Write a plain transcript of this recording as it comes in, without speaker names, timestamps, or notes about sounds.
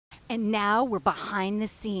And now we're behind the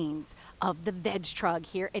scenes of the VegTrug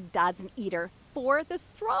here at Dodds Eder for the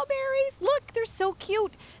strawberries. Look, they're so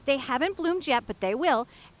cute. They haven't bloomed yet, but they will.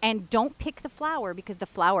 And don't pick the flower because the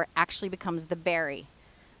flower actually becomes the berry.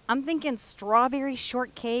 I'm thinking strawberry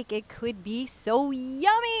shortcake. It could be so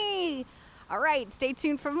yummy. All right, stay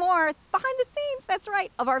tuned for more behind the scenes, that's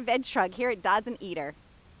right, of our VegTrug here at Dodds Eder.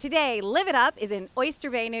 Today, Live It Up is in Oyster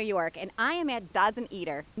Bay, New York, and I am at Dodds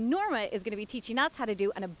Eder. Norma is going to be teaching us how to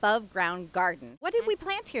do an above-ground garden. What did we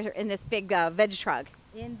plant here in this big VegTrug?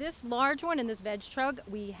 In this large one, in this VegTrug,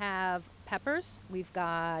 we have peppers, we've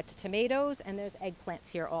got tomatoes, and there's eggplants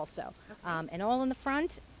here also. Okay. And all in the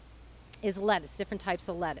front is lettuce, different types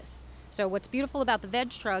of lettuce. So what's beautiful about the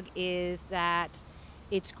VegTrug is that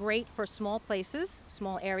it's great for small places,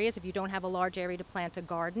 small areas. If you don't have a large area to plant a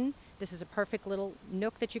garden, this is a perfect little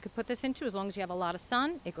nook that you could put this into as long as you have a lot of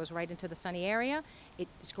sun. It goes right into the sunny area.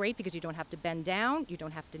 It's great because you don't have to bend down, you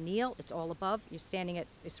don't have to kneel, it's all above. You're standing at,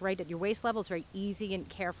 it's right at your waist level. It's very easy and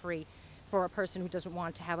carefree for a person who doesn't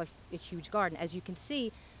want to have a huge garden. As you can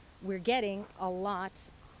see, we're getting a lot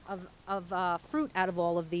of fruit out of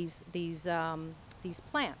all of these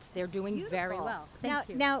plants. They're doing beautiful. Very well. Thank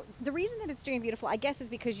you. Now, the reason that it's doing beautiful, I guess, is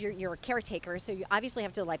because you're a caretaker, so you obviously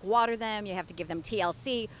have to like water them, you have to give them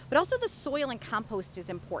TLC, but also the soil and compost is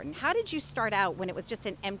important. How did you start out when it was just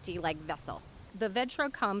an empty like vessel? The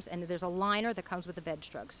VegTrug comes, and there's a liner that comes with the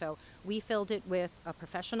VegTrug. So we filled it with a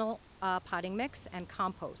professional potting mix and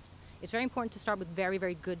compost. It's very important to start with very,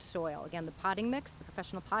 very good soil. Again, the potting mix, the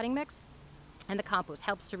professional potting mix, and the compost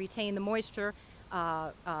helps to retain the moisture,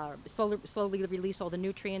 slowly release all the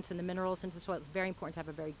nutrients and the minerals into the soil. It's very important to have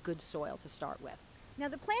a very good soil to start with. Now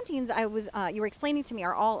the plantings you were explaining to me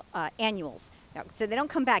are all annuals. Now, so they don't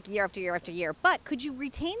come back year after year after year, but could you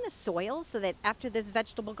retain the soil so that after this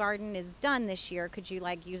vegetable garden is done this year, could you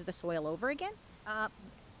like use the soil over again?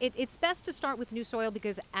 It's best to start with new soil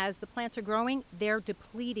because as the plants are growing, they're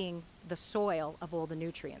depleting the soil of all the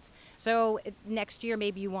nutrients. So next year,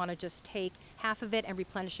 maybe you want to just take half of it and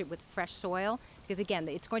replenish it with fresh soil because again,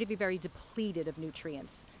 it's going to be very depleted of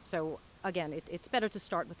nutrients. So again, it's better to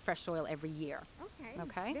start with fresh soil every year.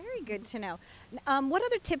 Okay. Very good to know. What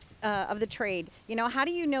other tips of the trade? You know, how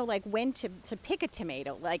do you know like when to pick a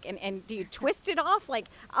tomato? Like, and do you twist it off? Like,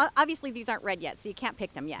 obviously these aren't red yet, so you can't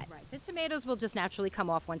pick them yet. Right. The tomatoes will just naturally come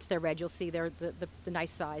off once they're red. You'll see they're the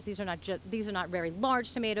nice size. These are not very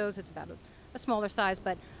large tomatoes. It's about a smaller size,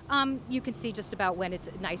 but you can see just about when it's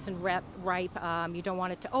nice and ripe. You don't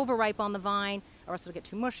want it to overripe on the vine, or else it'll get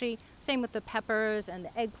too mushy. Same with the peppers and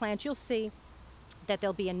the eggplant. You'll see that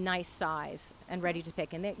they'll be a nice size and ready to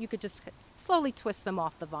pick. And you could just slowly twist them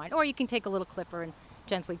off the vine, or you can take a little clipper and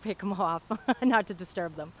gently pick them off, not to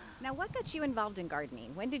disturb them. Now, what got you involved in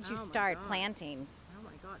gardening? When did you start planting? Oh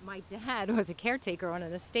my God, my dad was a caretaker on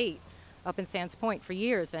an estate up in Sands Point for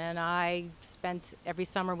years, and I spent every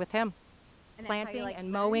summer with him, planting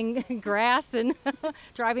and mowing grass and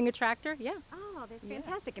driving a tractor. Yeah. Oh, that's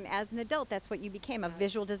fantastic. And as an adult, that's what you became, a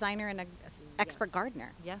visual designer and an expert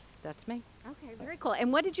gardener. Yes, that's me. Okay, very cool.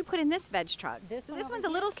 And what did you put in this VegTrug? This one's a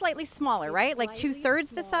little slightly smaller, right? Like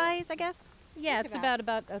 2/3 the size, I guess? Yeah, it's about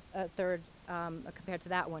a third compared to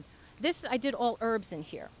that one. This, I did all herbs in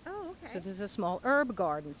here. Oh, okay. So this is a small herb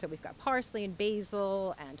garden. So we've got parsley and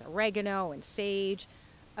basil and oregano and sage.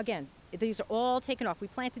 Again, these are all taken off. We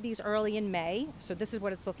planted these early in May, so this is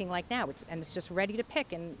what it's looking like now. It's just ready to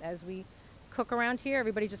pick, and as we cook around here,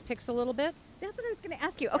 everybody just picks a little bit. That's what I was going to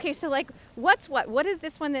ask you. Okay, so like, what's what? What is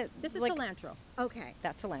this one that? This is like, cilantro. Okay.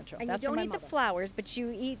 That's cilantro. And that's you don't eat the flowers, but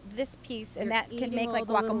you eat this piece, and You're that can make like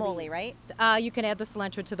guacamole, right? You can add the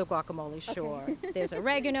cilantro to the guacamole, sure. Okay. There's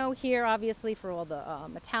oregano here, obviously, for all the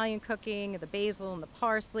Italian cooking, the basil and the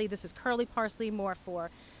parsley. This is curly parsley, more for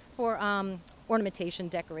ornamentation,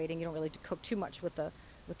 decorating. You don't really cook too much with the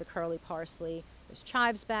curly parsley. There's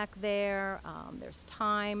chives back there. There's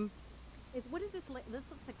thyme. What is this? This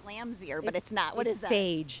looks like lamb's ear, but it's not. What is that?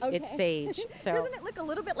 Sage. Okay. It's sage. So doesn't it look a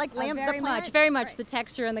little bit like lamb? Very much. Very much. Right. The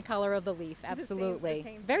texture and the color of the leaf. Absolutely. The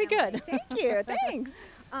same very good. Thank you. Thanks.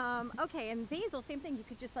 Okay, and basil, same thing. You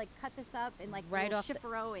could just like cut this up and like right off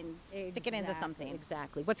chippeau and stick it into something.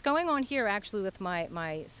 Exactly. What's going on here actually with my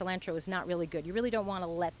cilantro is not really good. You really don't want to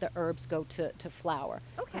let the herbs go to flower.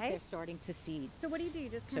 Okay. They're starting to seed. So what do? You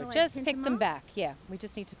just pick them back. Yeah. We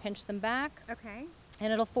just need to pinch them back. Okay.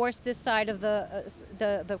 And it'll force this side of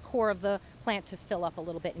the core of the plant to fill up a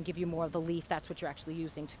little bit and give you more of the leaf. That's what you're actually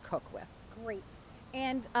using to cook with. Great.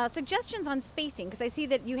 And suggestions on spacing, because I see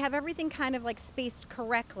that you have everything kind of like spaced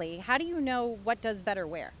correctly. How do you know what does better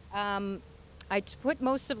where? I put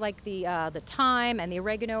most of like the thyme and the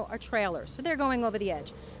oregano are trailers, so they're going over the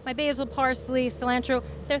edge. My basil, parsley, cilantro,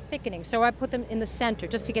 they're thickening. So I put them in the center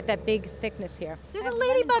just to get that big thickness here. There's a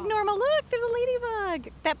ladybug, Norma. Look, there's a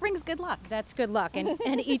ladybug. That brings good luck. That's good luck. And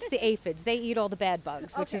it eats the aphids. They eat all the bad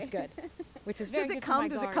bugs, which is good. Which is very good for my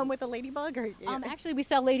Does it garden. come with a ladybug? Or, Actually, we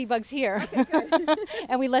sell ladybugs here.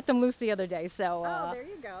 And we let them loose the other day. So there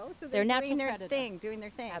you go. So they're natural doing their predator. thing, doing their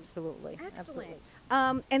thing. Absolutely. Absolutely.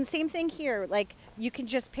 And same thing here. Like, you can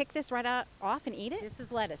just pick this right off and eat it? This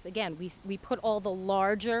is lettuce. Again, we put all the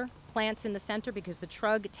larger plants in the center because the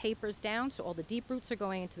trug tapers down, so all the deep roots are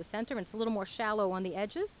going into the center, and it's a little more shallow on the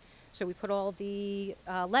edges. So we put all the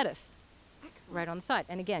lettuce right on the side.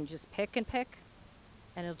 And again, just pick and pick,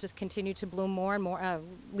 and it'll just continue to bloom more and more,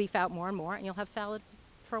 leaf out more and more, and you'll have salad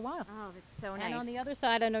for a while. Oh, that's so nice. And on the other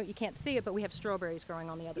side, I know you can't see it, but we have strawberries growing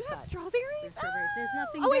on the other You side. have strawberries? There's strawberries. There's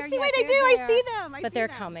nothing Oh, there I see yet. what I They're do. I there. see them. But they're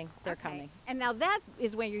coming. They're coming. And now that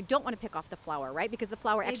is where you don't want to pick off the flower, right? Because the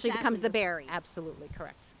flower actually becomes the berry. Absolutely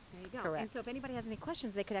correct. There you go. Correct. And so if anybody has any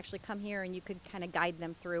questions, they could actually come here and you could kind of guide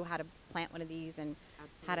them through how to plant one of these and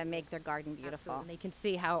how to make their garden beautiful. And they can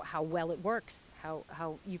see how well it works, how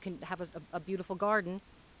you can have a beautiful garden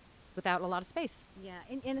without a lot of space. Yeah,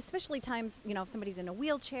 and especially times, you know, if somebody's in a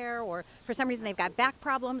wheelchair or for some reason they've got back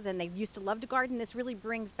problems and they used to love to garden, this really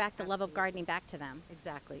brings back the love of gardening back to them.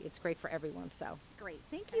 Exactly. It's great for everyone, so. Great.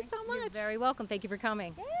 Thank you so much. You're very welcome. Thank you for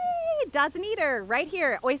coming. Hey, Dodds Eder right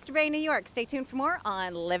here, Oyster Bay, New York. Stay tuned for more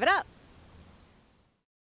on Live It Up.